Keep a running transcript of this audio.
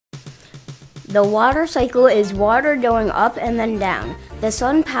The water cycle is water going up and then down. The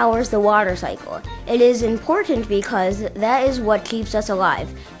sun powers the water cycle. It is important because that is what keeps us alive,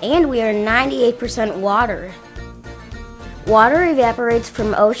 and we are 98% water. Water evaporates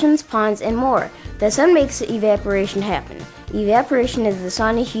from oceans, ponds, and more. The sun makes evaporation happen. Evaporation is the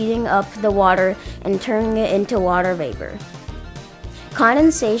sun heating up the water and turning it into water vapor.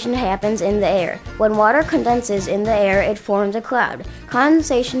 Condensation happens in the air. When water condenses in the air, it forms a cloud.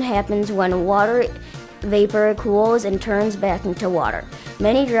 Condensation happens when water vapor cools and turns back into water.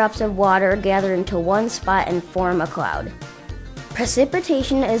 Many drops of water gather into one spot and form a cloud.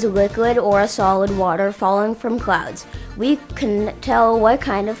 Precipitation is liquid or a solid water falling from clouds. We can tell what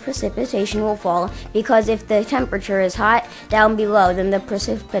kind of precipitation will fall because if the temperature is hot down below, then the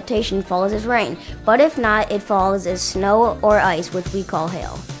precipitation falls as rain. But if not, it falls as snow or ice, which we call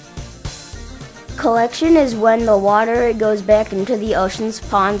hail. Collection is when the water goes back into the oceans,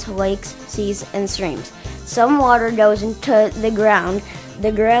 ponds, lakes, seas, and streams. Some water goes into the ground.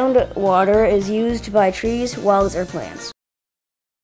 The groundwater is used by trees, wells, or plants.